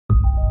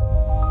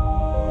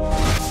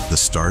the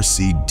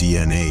Starseed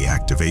DNA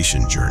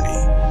activation journey.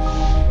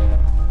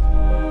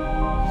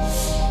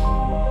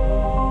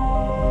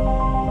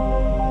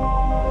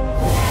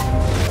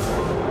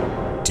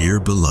 Dear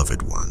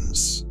beloved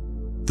ones,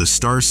 the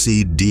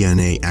Starseed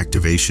DNA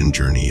activation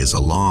journey is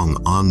a long,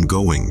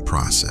 ongoing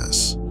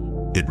process.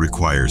 It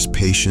requires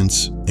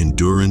patience,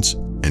 endurance,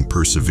 and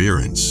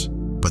perseverance,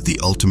 but the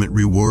ultimate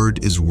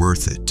reward is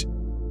worth it.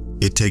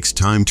 It takes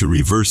time to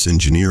reverse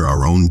engineer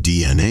our own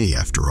DNA,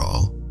 after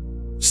all.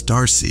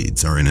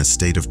 Starseeds are in a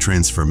state of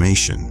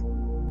transformation.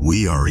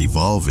 We are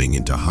evolving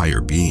into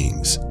higher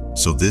beings,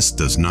 so this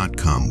does not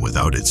come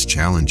without its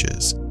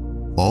challenges.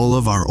 All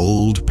of our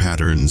old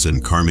patterns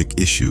and karmic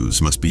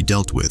issues must be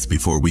dealt with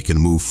before we can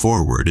move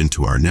forward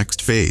into our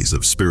next phase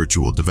of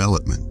spiritual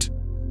development.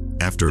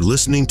 After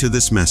listening to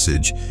this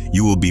message,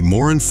 you will be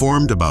more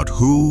informed about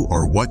who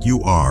or what you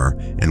are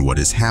and what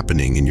is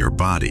happening in your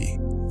body.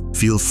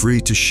 Feel free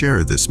to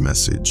share this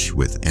message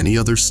with any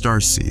other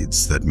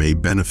starseeds that may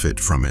benefit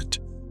from it.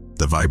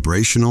 The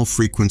vibrational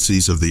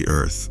frequencies of the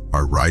Earth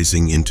are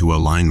rising into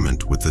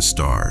alignment with the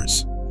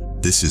stars.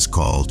 This is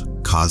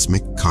called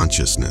cosmic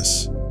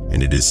consciousness,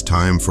 and it is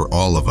time for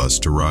all of us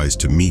to rise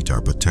to meet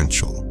our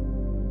potential.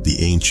 The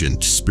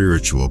ancient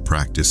spiritual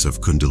practice of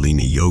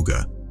kundalini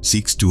yoga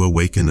seeks to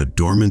awaken a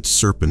dormant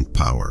serpent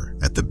power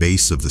at the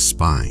base of the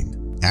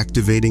spine,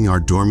 activating our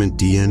dormant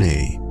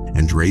DNA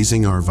and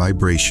raising our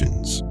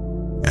vibrations.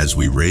 As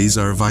we raise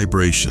our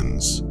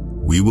vibrations,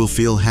 we will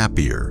feel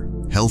happier,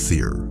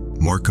 healthier,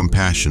 more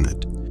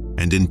compassionate,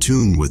 and in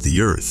tune with the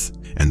earth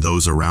and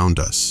those around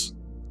us.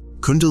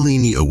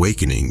 Kundalini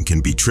awakening can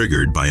be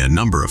triggered by a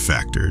number of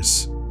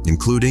factors,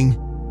 including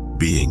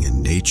being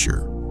in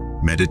nature,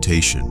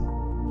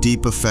 meditation,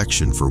 deep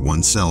affection for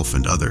oneself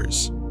and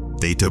others,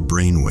 theta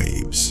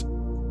brainwaves.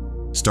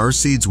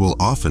 Starseeds will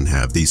often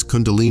have these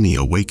Kundalini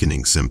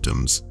awakening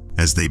symptoms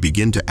as they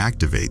begin to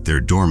activate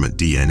their dormant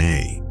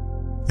DNA.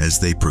 As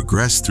they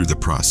progress through the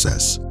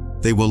process,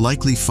 they will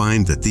likely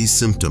find that these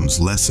symptoms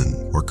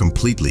lessen or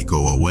completely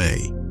go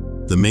away.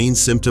 The main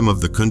symptom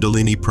of the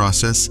Kundalini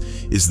process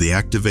is the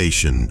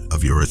activation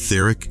of your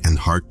etheric and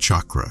heart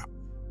chakra.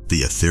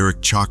 The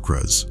etheric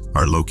chakras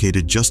are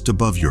located just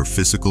above your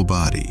physical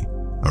body,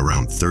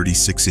 around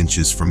 36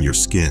 inches from your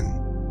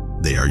skin.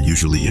 They are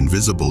usually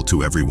invisible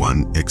to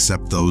everyone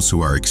except those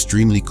who are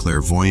extremely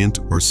clairvoyant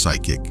or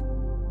psychic.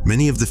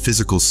 Many of the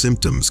physical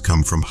symptoms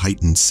come from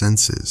heightened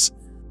senses.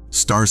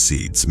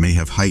 Starseeds may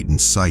have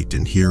heightened sight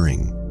and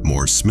hearing,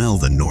 more smell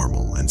than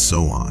normal, and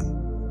so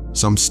on.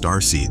 Some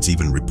starseeds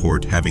even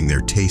report having their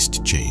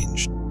taste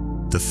changed.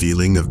 The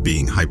feeling of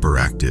being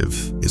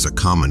hyperactive is a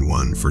common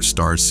one for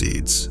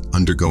starseeds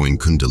undergoing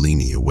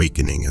Kundalini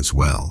awakening as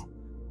well.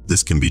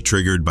 This can be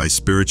triggered by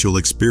spiritual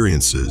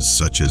experiences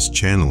such as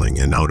channeling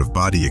and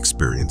out-of-body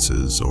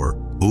experiences, or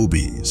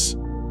OBs.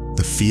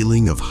 The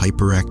feeling of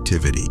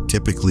hyperactivity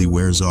typically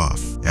wears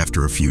off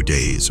after a few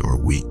days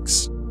or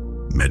weeks.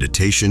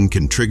 Meditation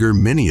can trigger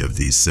many of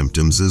these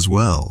symptoms as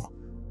well.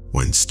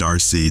 When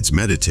starseeds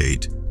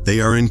meditate,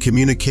 they are in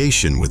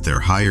communication with their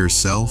higher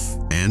self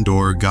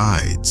and/or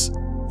guides,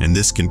 and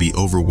this can be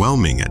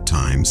overwhelming at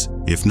times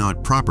if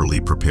not properly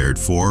prepared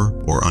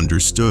for or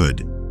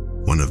understood.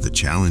 One of the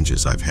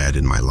challenges I've had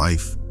in my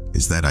life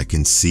is that I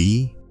can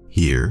see,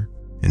 hear,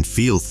 and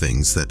feel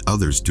things that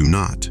others do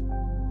not.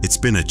 It's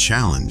been a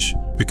challenge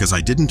because I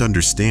didn't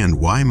understand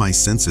why my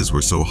senses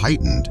were so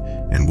heightened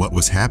and what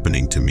was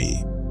happening to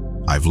me.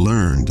 I've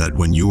learned that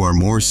when you are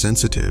more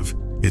sensitive,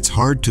 it's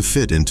hard to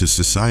fit into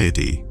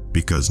society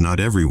because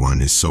not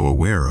everyone is so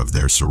aware of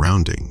their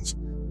surroundings.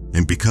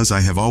 And because I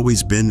have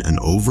always been an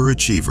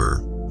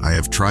overachiever, I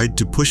have tried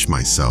to push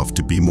myself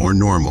to be more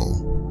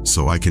normal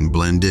so I can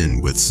blend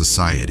in with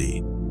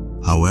society.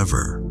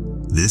 However,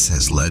 this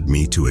has led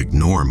me to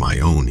ignore my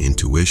own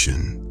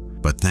intuition.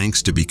 But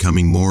thanks to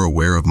becoming more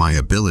aware of my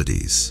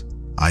abilities,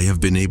 I have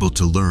been able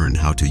to learn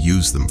how to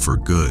use them for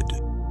good.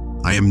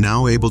 I am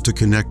now able to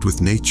connect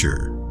with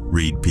nature,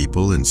 read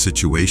people and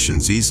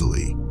situations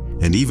easily,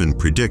 and even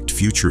predict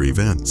future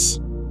events.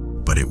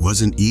 But it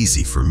wasn't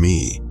easy for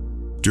me.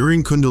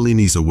 During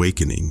Kundalini's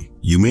awakening,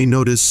 you may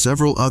notice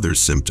several other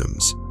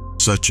symptoms,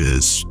 such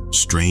as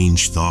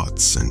strange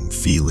thoughts and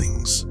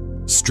feelings,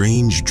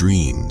 strange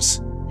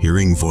dreams,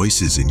 hearing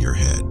voices in your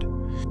head,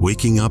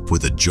 waking up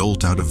with a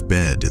jolt out of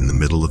bed in the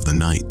middle of the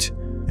night,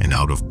 and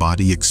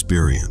out-of-body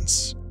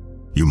experience.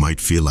 You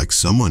might feel like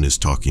someone is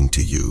talking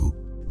to you,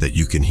 that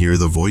you can hear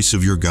the voice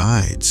of your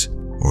guides,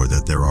 or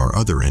that there are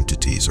other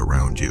entities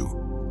around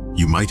you.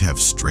 You might have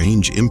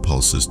strange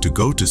impulses to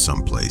go to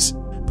someplace,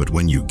 but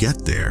when you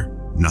get there,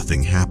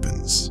 nothing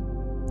happens.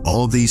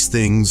 All these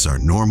things are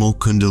normal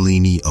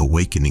Kundalini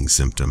awakening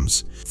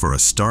symptoms for a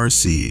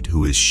starseed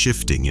who is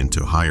shifting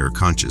into higher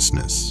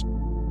consciousness.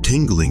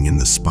 Tingling in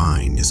the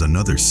spine is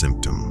another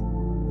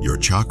symptom. Your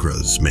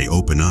chakras may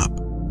open up,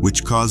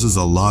 which causes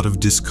a lot of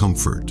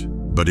discomfort,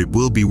 but it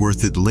will be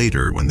worth it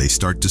later when they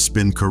start to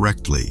spin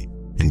correctly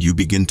and you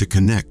begin to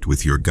connect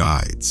with your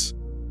guides.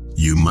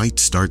 You might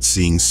start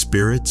seeing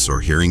spirits or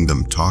hearing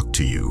them talk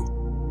to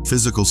you.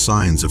 Physical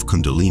signs of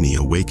Kundalini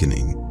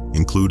awakening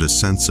include a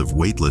sense of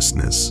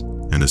weightlessness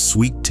and a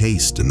sweet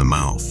taste in the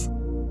mouth.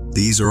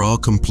 These are all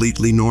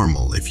completely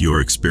normal if you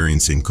are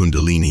experiencing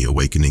Kundalini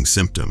awakening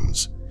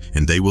symptoms,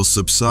 and they will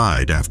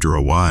subside after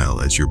a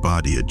while as your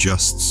body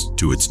adjusts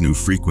to its new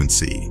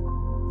frequency.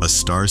 A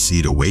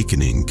starseed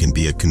awakening can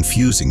be a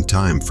confusing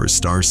time for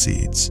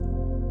starseeds.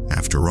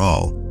 After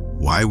all,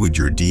 why would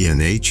your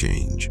DNA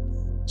change?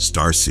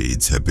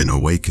 Starseeds have been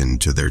awakened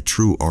to their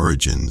true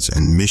origins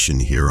and mission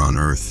here on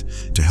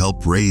Earth to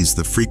help raise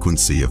the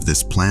frequency of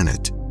this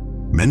planet.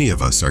 Many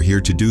of us are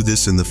here to do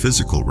this in the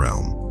physical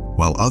realm,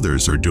 while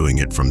others are doing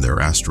it from their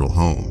astral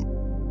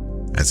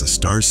home. As a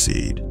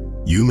starseed,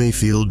 you may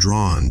feel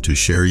drawn to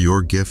share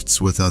your gifts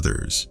with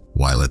others,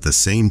 while at the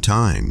same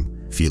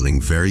time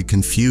feeling very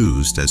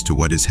confused as to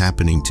what is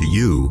happening to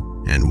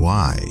you and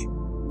why.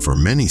 For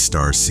many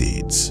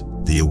starseeds,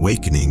 the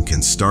awakening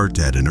can start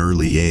at an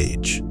early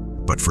age,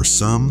 but for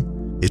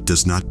some, it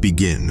does not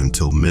begin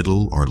until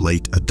middle or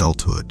late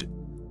adulthood.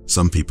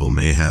 Some people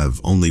may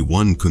have only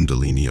one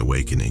Kundalini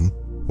awakening,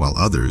 while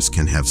others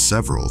can have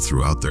several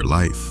throughout their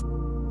life.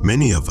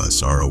 Many of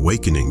us are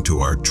awakening to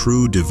our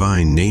true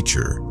divine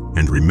nature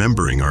and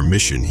remembering our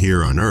mission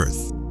here on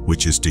Earth,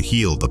 which is to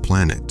heal the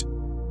planet.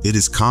 It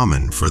is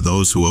common for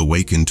those who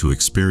awaken to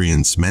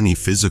experience many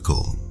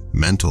physical,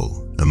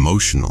 mental,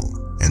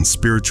 emotional, and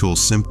spiritual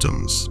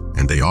symptoms,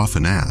 and they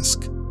often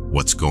ask,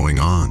 "What's going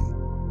on?"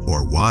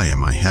 Or "Why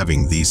am I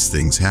having these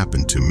things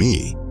happen to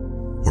me?"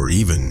 Or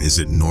even, "Is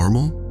it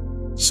normal?"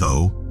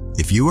 So,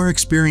 if you are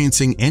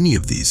experiencing any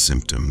of these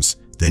symptoms,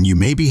 then you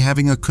may be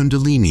having a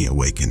Kundalini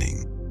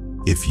awakening.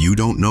 If you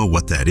don't know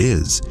what that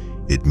is,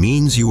 it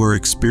means you are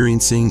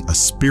experiencing a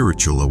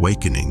spiritual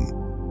awakening.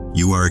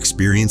 You are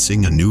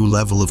experiencing a new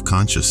level of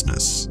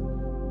consciousness.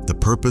 The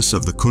purpose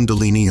of the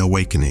Kundalini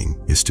awakening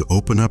is to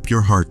open up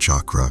your heart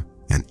chakra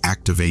and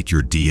activate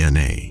your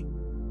DNA.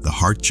 The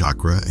heart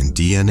chakra and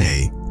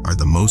DNA are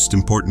the most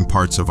important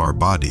parts of our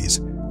bodies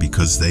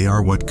because they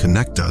are what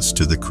connect us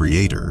to the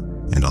Creator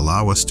and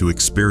allow us to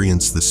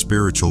experience the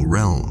spiritual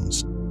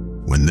realms.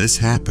 When this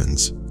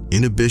happens,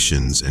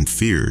 inhibitions and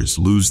fears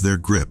lose their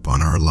grip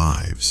on our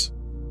lives.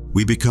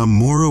 We become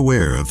more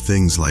aware of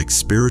things like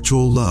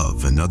spiritual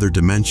love and other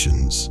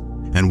dimensions,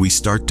 and we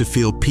start to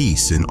feel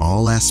peace in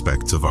all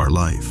aspects of our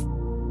life.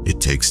 It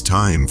takes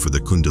time for the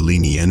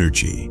Kundalini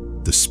energy,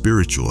 the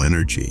spiritual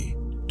energy,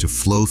 to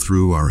flow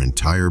through our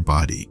entire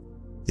body.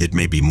 It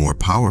may be more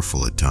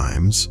powerful at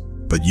times,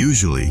 but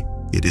usually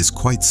it is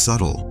quite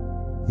subtle.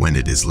 When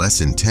it is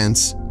less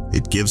intense,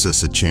 it gives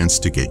us a chance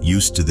to get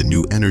used to the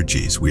new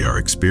energies we are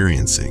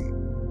experiencing.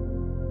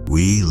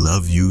 We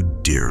love you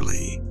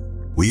dearly.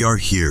 We are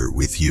here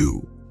with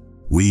you.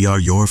 We are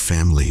your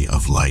family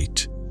of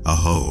light.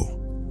 Aho.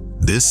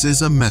 This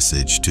is a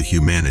message to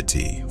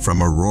humanity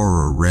from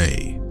Aurora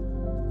Ray,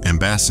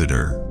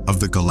 Ambassador of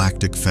the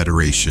Galactic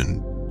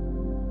Federation.